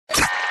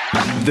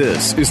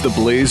This is the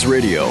Blaze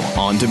Radio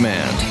on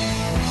demand.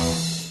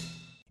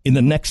 In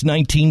the next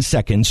 19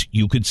 seconds,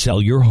 you could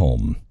sell your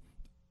home.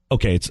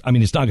 Okay, it's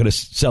not going to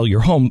sell your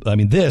home,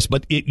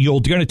 but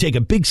you're going to take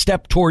a big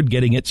step toward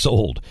getting it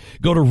sold.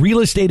 Go to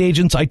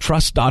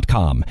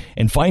realestateagentsitrust.com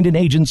and find an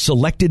agent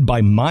selected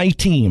by my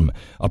team,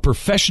 a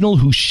professional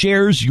who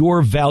shares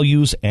your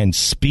values and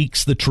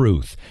speaks the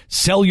truth.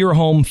 Sell your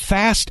home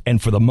fast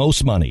and for the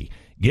most money.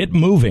 Get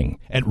moving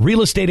at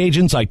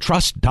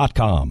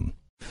realestateagentsitrust.com.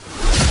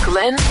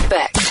 Glenn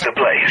Beck. The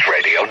Blaze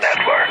Radio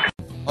Network.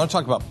 I want to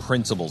talk about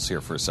principles here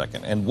for a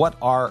second. And what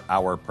are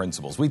our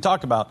principles? We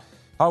talk about,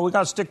 oh, we got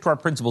to stick to our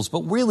principles,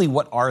 but really,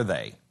 what are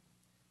they?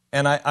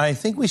 And I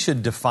think we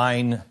should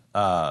define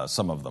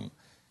some of them.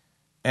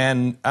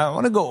 And I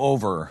want to go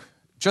over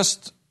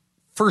just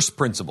first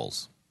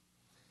principles.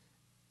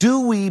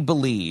 Do we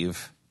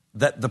believe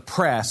that the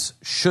press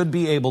should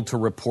be able to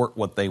report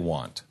what they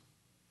want?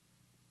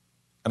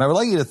 And I would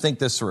like you to think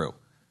this through.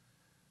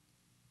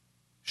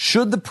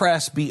 Should the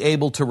press be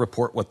able to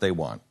report what they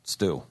want?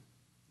 Stu?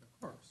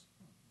 Of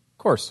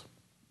course.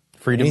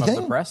 Freedom of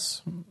the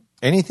press.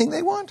 Anything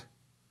they want?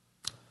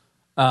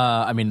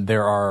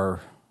 There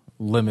are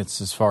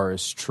limits as far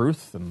as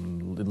truth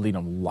and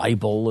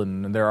libel,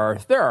 and there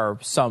are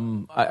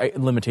some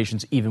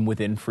limitations even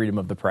within freedom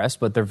of the press,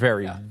 but they're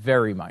very,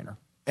 very minor.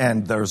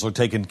 And those are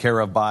taken care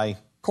of by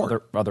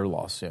court. Other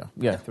laws, yeah.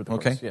 Through the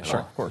okay, courts. Yeah, sure.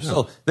 Of course.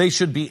 So they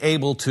should be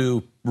able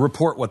to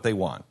report what they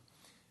want.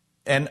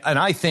 And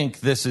I think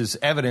this is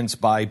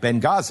evidenced by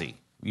Benghazi.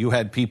 You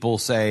had people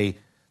say,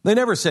 they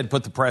never said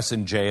put the press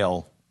in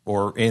jail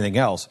or anything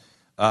else,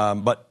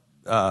 but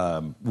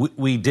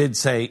we did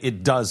say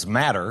it does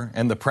matter,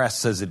 and the press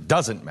says it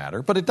doesn't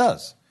matter, but it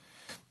does.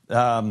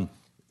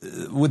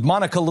 With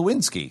Monica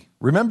Lewinsky,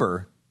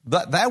 remember,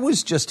 that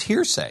was just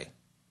hearsay.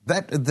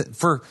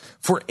 For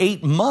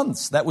 8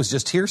 months, that was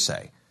just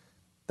hearsay.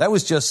 That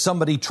was just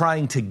somebody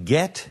trying to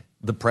get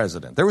the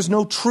president. There was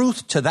no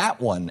truth to that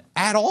one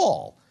at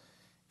all.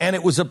 And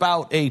it was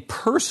about a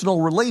personal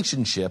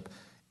relationship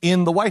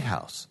in the White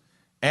House.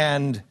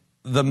 And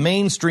the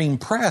mainstream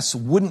press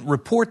wouldn't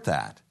report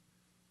that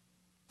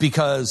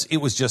because it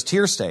was just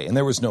hearsay and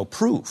there was no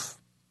proof.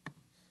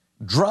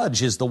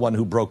 Drudge is the one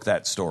who broke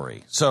that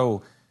story.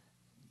 So,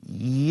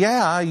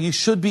 yeah, you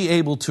should be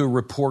able to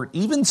report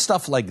even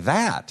stuff like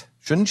that,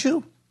 shouldn't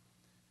you?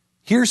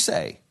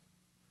 Hearsay.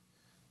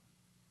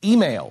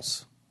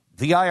 Emails.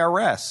 The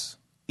IRS.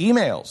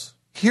 Emails.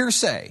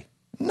 Hearsay.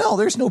 No,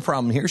 there's no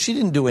problem here. She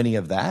didn't do any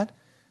of that.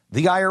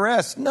 The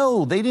IRS,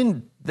 no,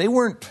 they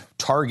weren't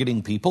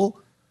targeting people.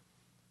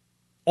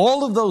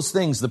 All of those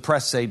things the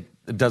press say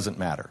it doesn't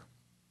matter.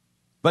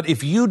 But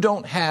if you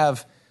don't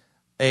have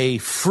a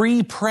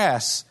free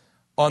press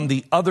on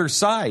the other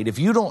side, if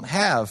you don't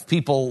have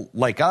people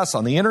like us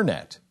on the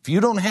internet, if you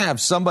don't have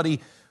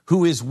somebody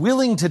who is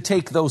willing to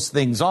take those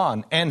things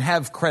on and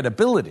have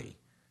credibility,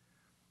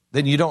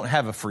 then you don't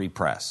have a free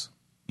press.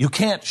 You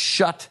can't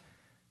shut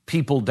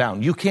people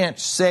down. You can't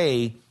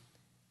say,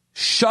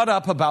 shut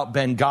up about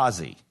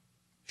Benghazi.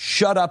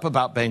 Shut up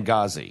about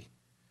Benghazi.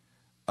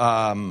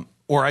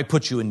 Or I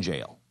put you in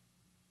jail.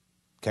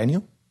 Can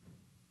you?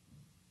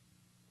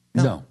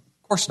 No.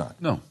 Of course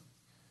not. No.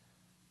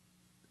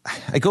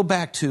 I go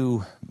back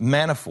to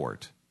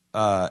Manafort,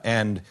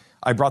 and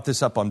I brought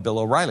this up on Bill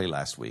O'Reilly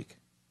last week,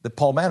 that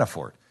Paul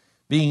Manafort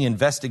being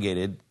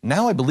investigated,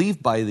 now I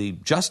believe by the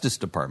Justice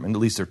Department, at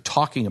least they're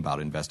talking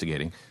about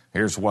investigating.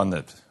 Here's one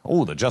that,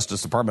 the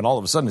Justice Department all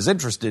of a sudden is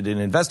interested in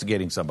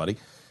investigating somebody.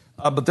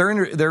 But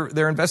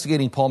they're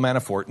investigating Paul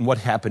Manafort and what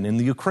happened in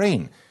the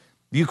Ukraine.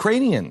 The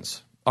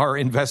Ukrainians are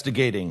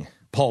investigating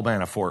Paul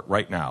Manafort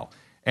right now.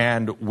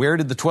 And where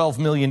did the $12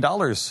 million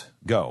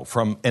go?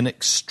 From an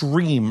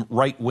extreme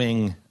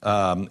right-wing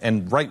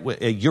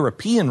a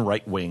European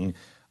right-wing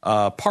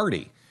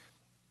party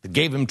that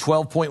gave him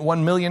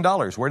 $12.1 million.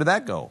 Where did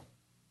that go?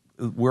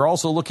 We're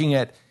also looking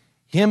at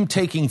him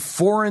taking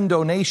foreign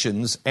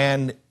donations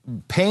and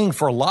paying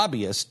for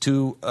lobbyists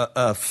to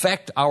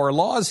affect our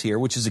laws here,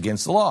 which is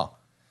against the law.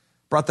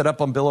 Brought that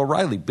up on Bill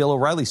O'Reilly. Bill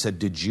O'Reilly said,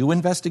 did you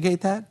investigate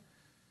that?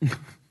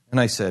 And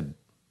I said,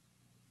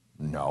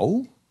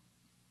 no,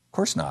 of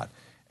course not.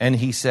 And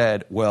he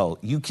said, well,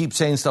 you keep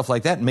saying stuff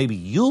like that, and maybe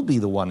you'll be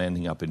the one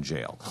ending up in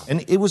jail.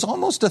 And it was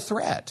almost a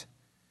threat.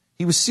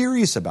 He was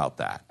serious about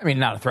that. I mean,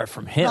 not a threat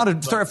from him. Not a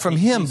threat from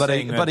him,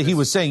 but he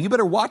was saying, you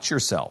better watch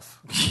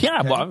yourself.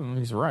 Yeah, well,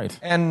 he's right.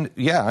 And,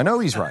 yeah, I know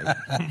he's right.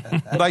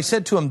 But I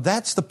said to him,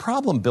 that's the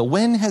problem, Bill.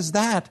 When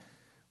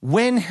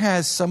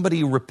has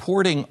somebody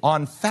reporting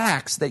on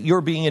facts that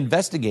you're being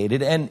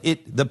investigated and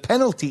the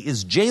penalty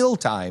is jail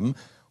time,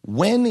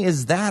 when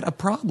is that a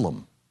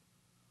problem?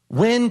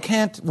 When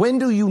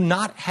do you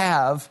not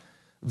have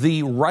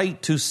the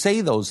right to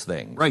say those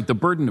things? Right. The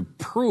burden of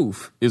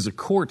proof is a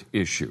court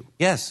issue.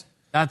 Yes.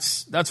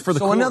 That's for the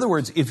court. So in other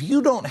words, if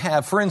you don't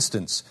have, for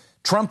instance,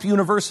 Trump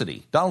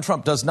University, Donald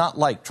Trump does not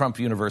like Trump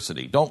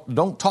University.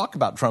 Don't talk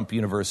about Trump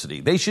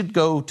University. They should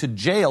go to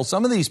jail.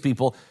 Some of these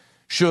people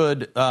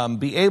should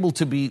be able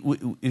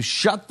to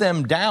shut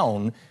them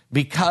down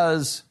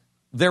because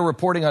they're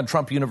reporting on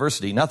Trump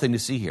University. Nothing to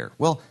see here.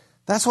 Well,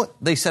 that's what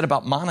they said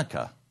about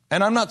Monica.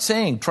 And I'm not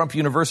saying Trump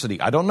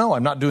University. I don't know.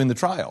 I'm not doing the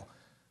trial.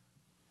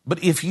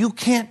 But if you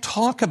can't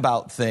talk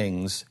about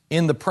things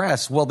in the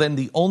press, well, then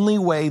the only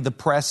way the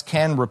press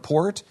can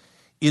report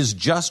is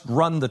just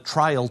run the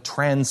trial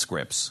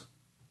transcripts.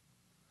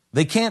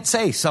 They can't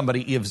say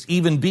somebody is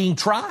even being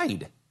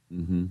tried.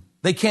 Mm-hmm.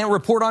 They can't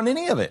report on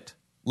any of it,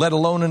 let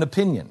alone an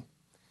opinion.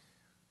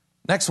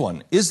 Next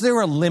one. Is there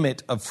a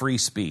limit of free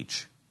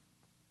speech?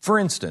 For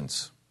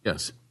instance.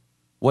 Yes.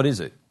 What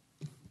is it?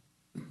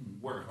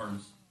 Where it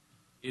harms.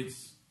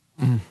 It's.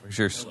 Where's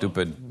your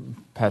stupid.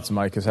 Pat's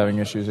mic is having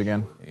issues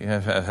again. You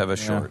have a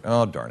short.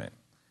 Yeah. Oh, darn it.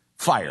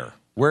 Fire.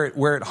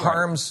 Where it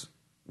harms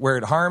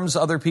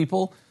other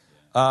people.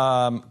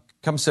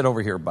 Come sit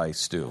over here by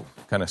Stu.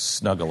 Kind of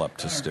snuggle up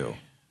to Stu.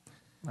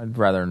 I'd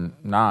rather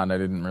not. I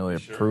didn't really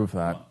approve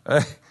that.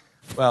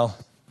 Well,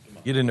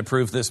 you didn't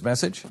approve this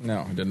message?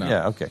 No, I did not.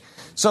 Yeah, okay.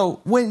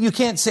 So when you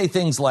can't say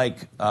things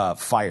like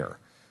fire,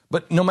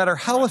 but no matter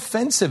how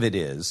offensive it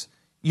is,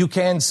 you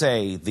can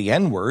say the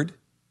N-word.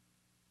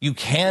 You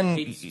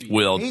can.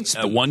 Well,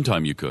 at one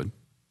time you could.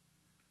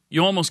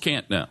 You almost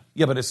can't now.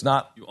 Yeah, but it's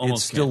not.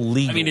 It's still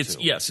legal. I mean, it's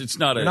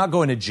not. You're not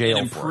going to jail.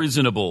 An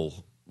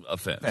imprisonable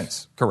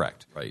offense.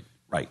 Correct. Right.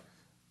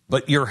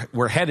 But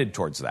we're headed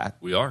towards that.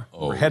 We are.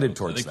 We're headed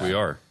towards that. that. I think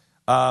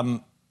we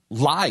are.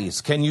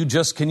 Lies. Can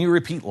you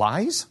repeat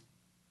lies?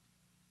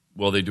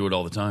 Well, they do it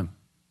all the time.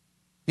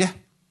 Yeah.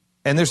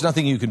 And there's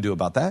nothing you can do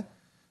about that.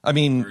 I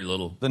mean, very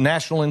little. The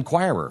National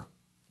Enquirer,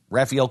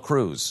 Rafael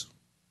Cruz,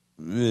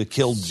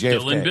 killed JFK.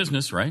 Still in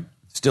business, right?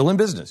 Still in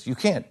business. You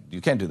can't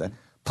do that.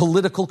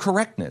 Political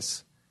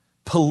correctness.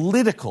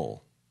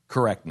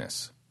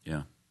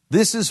 Yeah.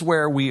 This is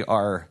where we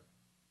are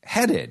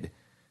headed.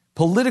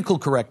 Political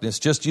correctness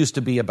just used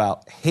to be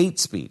about hate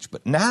speech,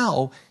 but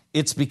now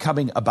it's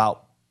becoming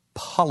about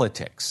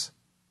politics.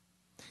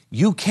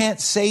 You can't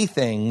say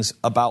things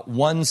about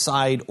one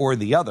side or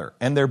the other,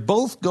 and they're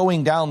both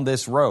going down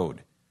this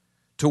road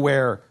to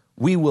where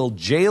we will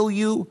jail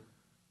you,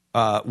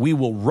 we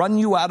will run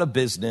you out of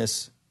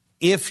business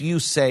if you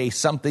say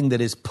something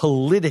that is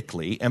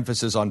politically,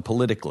 emphasis on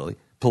politically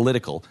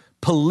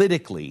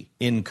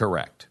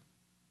incorrect.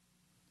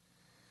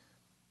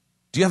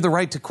 Do you have the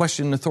right to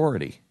question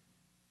authority?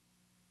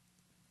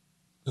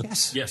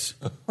 Yes. Yes.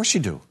 Of course you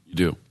do. You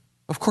do.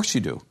 Of course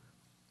you do.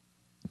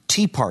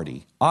 Tea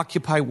Party,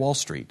 Occupy Wall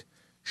Street.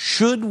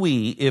 Should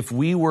we, if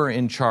we were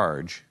in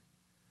charge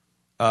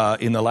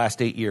in the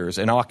last 8 years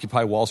and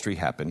Occupy Wall Street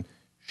happened,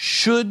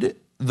 should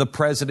the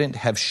president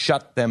have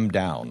shut them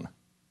down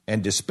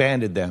and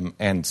disbanded them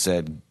and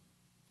said,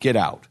 get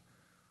out?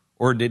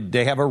 Or did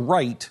they have a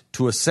right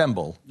to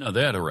assemble? No,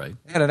 they had a right.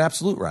 They had an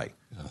absolute right.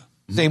 Yeah.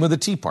 Same with the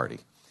Tea Party.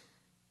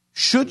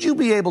 Should you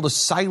be able to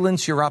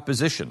silence your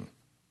opposition?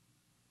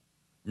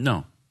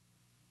 No.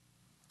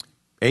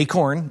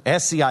 Acorn,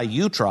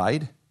 SEIU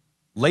tried.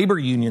 Labor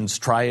unions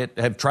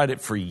have tried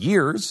it for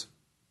years.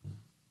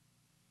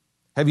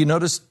 Have you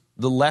noticed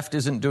the left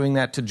isn't doing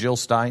that to Jill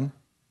Stein?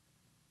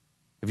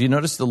 Have you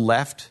noticed the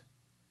left?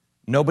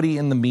 Nobody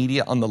in the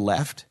media on the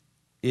left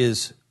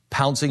is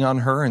pouncing on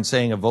her and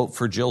saying a vote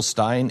for Jill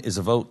Stein is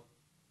a vote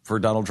for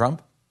Donald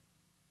Trump?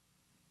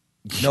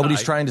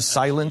 Nobody's trying to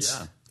silence.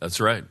 Yeah, that's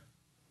right.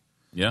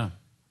 Yeah.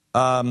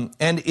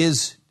 And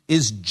is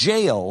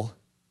jail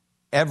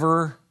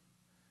ever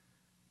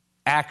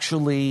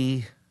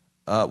actually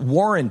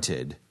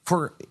warranted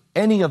for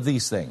any of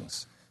these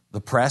things?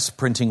 The press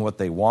printing what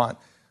they want,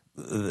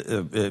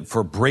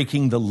 for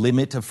breaking the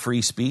limit of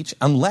free speech,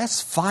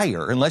 unless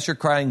you're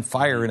crying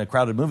fire in a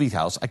crowded movie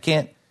house. I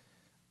can't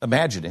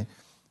imagine it.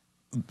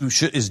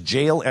 Is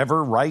jail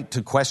ever right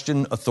to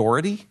question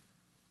authority?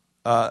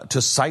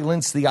 To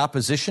silence the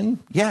opposition?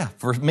 Yeah,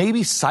 for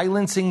maybe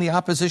silencing the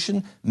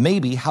opposition,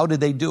 maybe. How did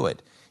they do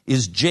it?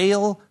 Is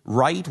jail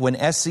right when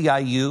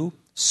SEIU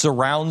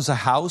surrounds a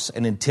house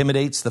and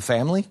intimidates the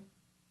family?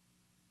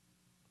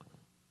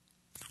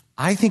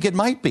 I think it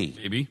might be.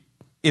 Maybe.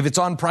 If it's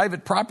on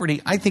private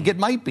property, I think it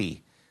might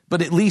be.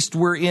 But at least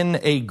we're in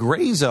a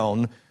gray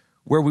zone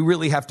where we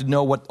really have to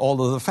know what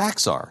all of the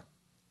facts are.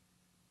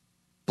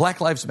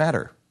 Black Lives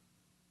Matter.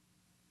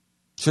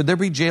 Should there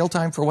be jail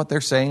time for what they're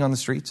saying on the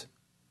streets?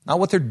 Not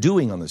what they're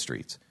doing on the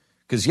streets.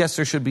 Because yes,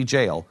 there should be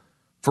jail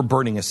for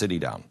burning a city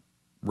down,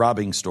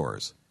 robbing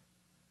stores.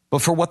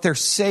 But for what they're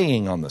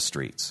saying on the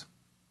streets,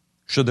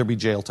 should there be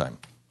jail time?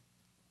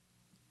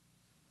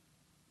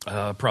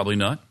 Probably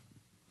not.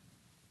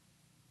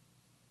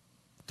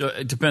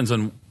 It depends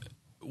on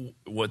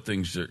what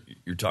things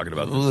you're talking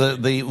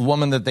about. The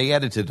woman that they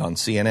edited on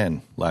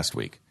CNN last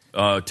week.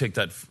 Take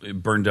that,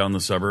 burn down the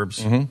suburbs.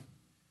 Mm-hmm.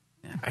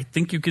 I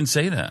think you can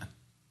say that.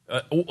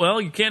 Well,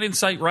 you can't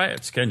incite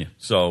riots, can you?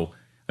 So,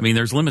 I mean,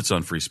 there's limits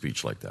on free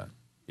speech like that.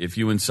 If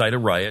you incite a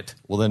riot...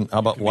 Well, then how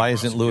about why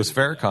isn't Louis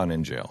Farrakhan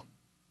in jail?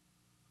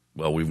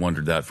 Well, we've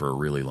wondered that for a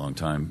really long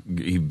time.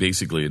 He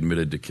basically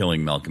admitted to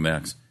killing Malcolm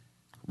X.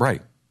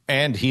 Right.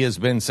 And he has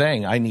been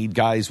saying, I need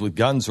guys with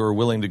guns who are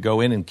willing to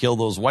go in and kill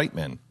those white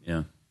men.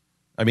 Yeah.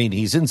 I mean,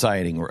 he's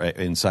inciting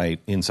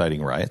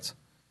riots.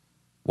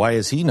 Why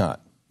is he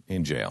not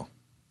in jail?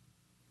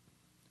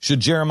 Should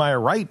Jeremiah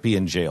Wright be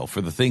in jail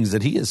for the things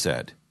that he has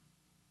said?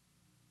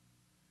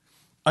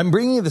 I'm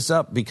bringing this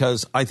up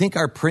because I think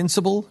our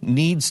principle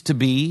needs to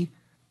be,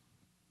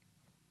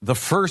 the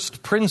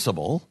first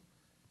principle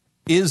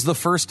is the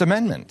First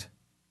Amendment.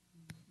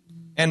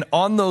 And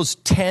on those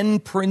 10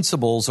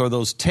 principles or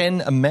those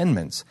 10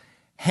 amendments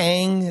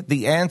hang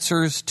the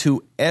answers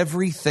to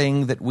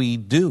everything that we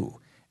do.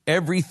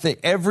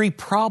 Every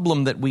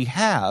problem that we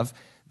have,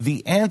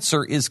 the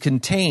answer is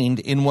contained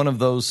in one of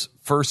those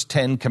first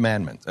 10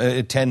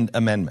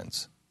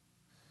 amendments.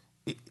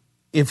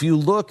 If you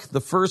look, the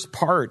first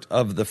part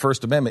of the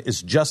First Amendment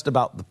is just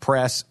about the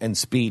press and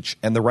speech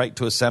and the right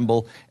to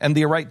assemble and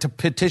the right to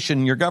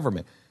petition your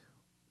government.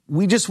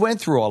 We just went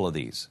through all of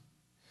these.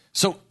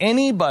 So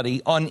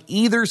anybody on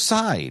either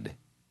side,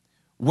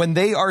 when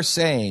they are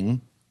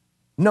saying,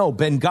 no,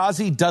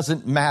 Benghazi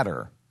doesn't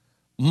matter,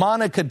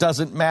 Monica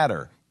doesn't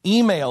matter,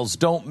 emails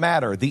don't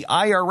matter, the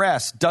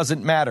IRS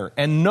doesn't matter,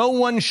 and no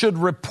one should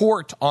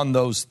report on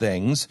those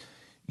things,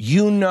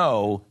 you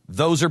know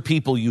those are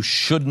people you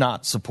should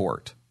not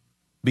support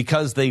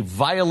because they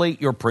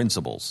violate your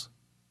principles.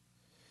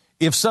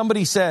 If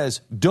somebody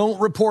says,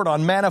 don't report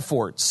on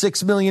Manafort,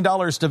 $6 million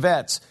to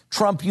vets,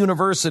 Trump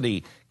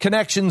University,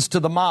 connections to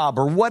the mob,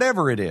 or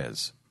whatever it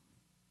is,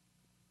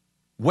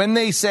 when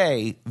they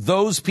say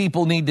those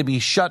people need to be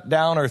shut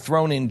down or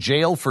thrown in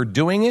jail for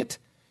doing it,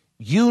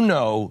 you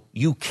know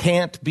you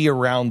can't be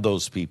around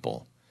those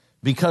people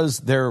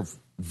because they're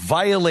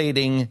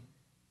violating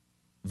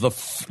the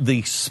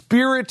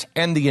spirit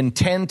and the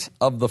intent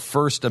of the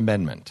First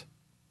Amendment.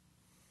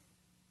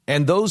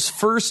 And those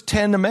first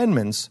 10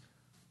 amendments,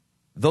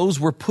 those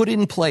were put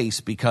in place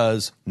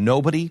because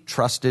nobody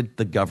trusted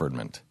the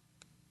government.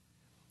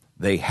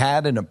 They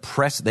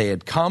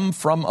had come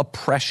from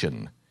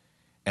oppression,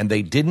 and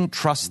they didn't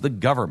trust the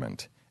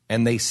government.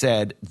 And they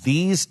said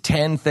these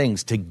 10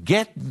 things to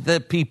get the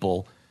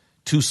people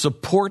to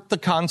support the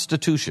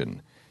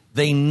Constitution,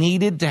 they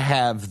needed to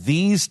have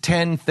these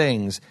 10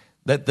 things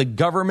that the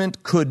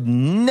government could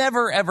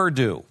never, ever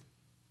do.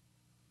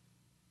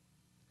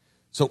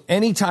 So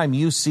anytime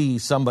you see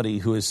somebody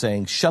who is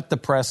saying, shut the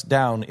press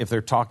down if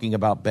they're talking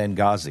about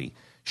Benghazi,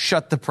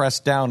 shut the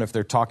press down if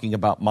they're talking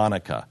about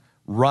Monica,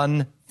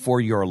 run for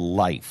your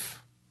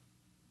life.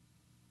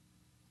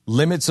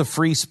 Limits of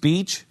free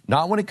speech,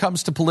 not when it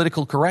comes to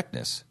political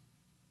correctness.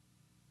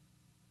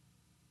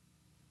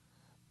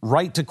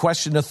 Right to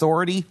question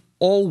authority,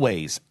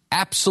 always,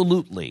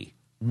 absolutely,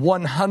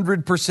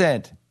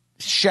 100%.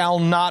 Shall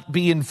not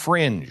be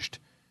infringed.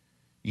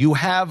 You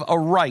have a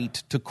right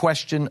to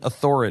question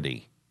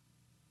authority.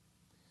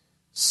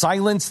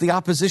 Silence the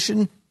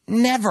opposition?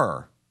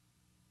 Never.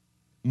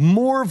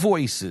 More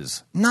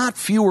voices, not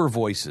fewer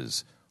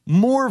voices.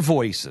 More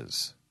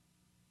voices.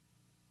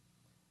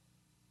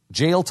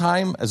 Jail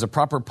time as a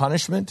proper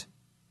punishment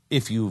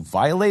if you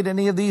violate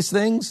any of these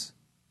things?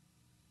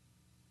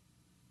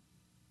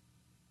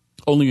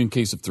 Only in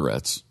case of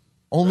threats.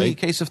 Only right? in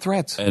case of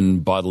threats.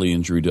 And bodily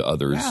injury to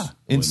others. Yeah.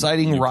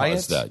 Inciting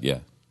riots. That. Yeah.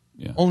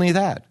 Only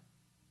that.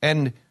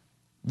 And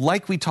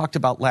like we talked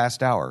about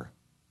last hour,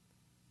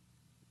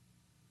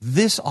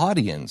 this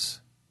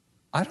audience,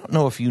 I don't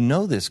know if you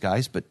know this,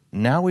 guys, but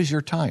now is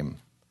your time.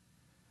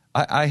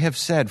 I have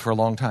said for a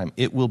long time,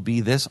 it will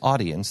be this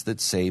audience that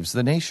saves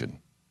the nation.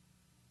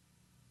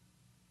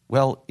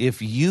 Well,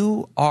 if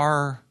you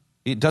are,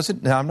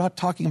 now I'm not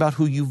talking about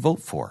who you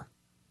vote for.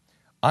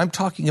 I'm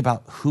talking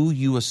about who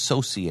you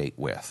associate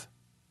with.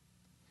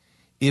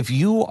 If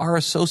you are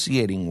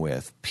associating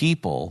with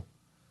people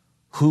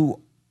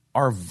who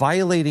are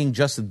violating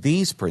just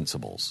these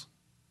principles,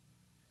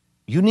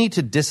 you need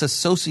to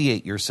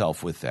disassociate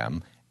yourself with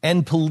them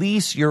and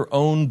police your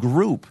own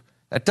group.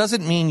 That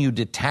doesn't mean you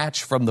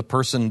detach from the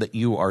person that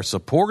you are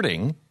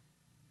supporting.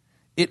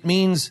 It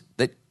means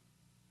that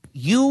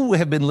you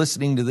have been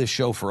listening to this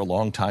show for a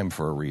long time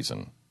for a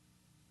reason.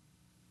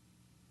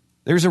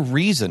 There's a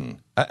reason,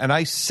 and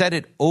I said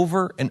it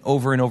over and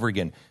over and over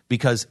again,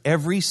 because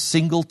every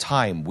single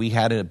time we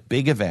had a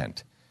big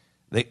event,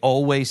 they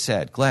always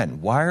said,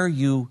 Glenn, why are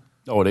you...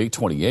 Oh, at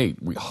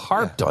 8:28, we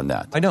harped on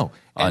that. I know.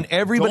 And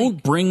everybody...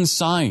 Don't bring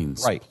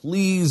signs. Right.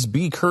 Please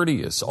be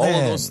courteous. All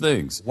of those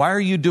things. Why are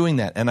you doing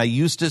that? And I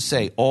used to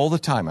say all the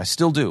time, I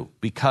still do,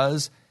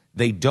 because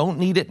they don't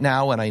need it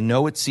now, and I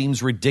know it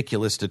seems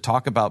ridiculous to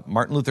talk about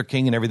Martin Luther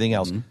King and everything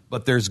else,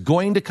 but there's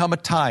going to come a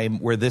time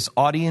where this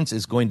audience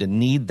is going to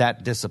need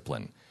that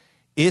discipline.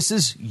 This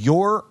is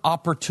your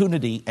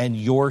opportunity and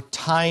your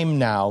time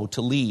now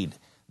to lead.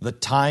 The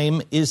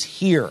time is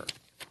here.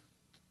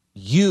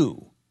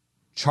 You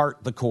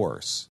chart the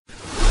course.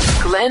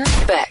 Glenn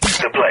Beck.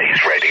 The Blaze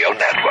Radio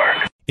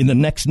Network. In the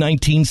next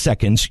 19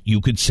 seconds,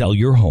 you could sell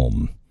your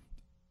home.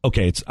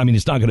 Okay, it's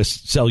not going to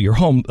sell your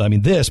home.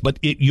 But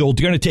you're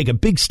going to take a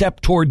big step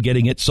toward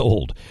getting it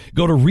sold.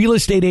 Go to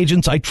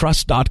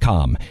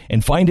realestateagentsitrust.com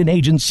and find an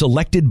agent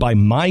selected by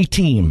my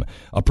team,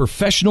 a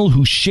professional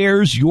who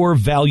shares your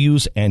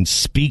values and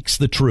speaks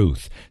the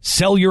truth.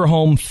 Sell your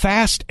home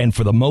fast and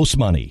for the most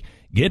money.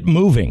 Get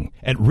moving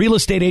at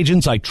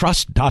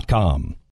realestateagentsitrust.com.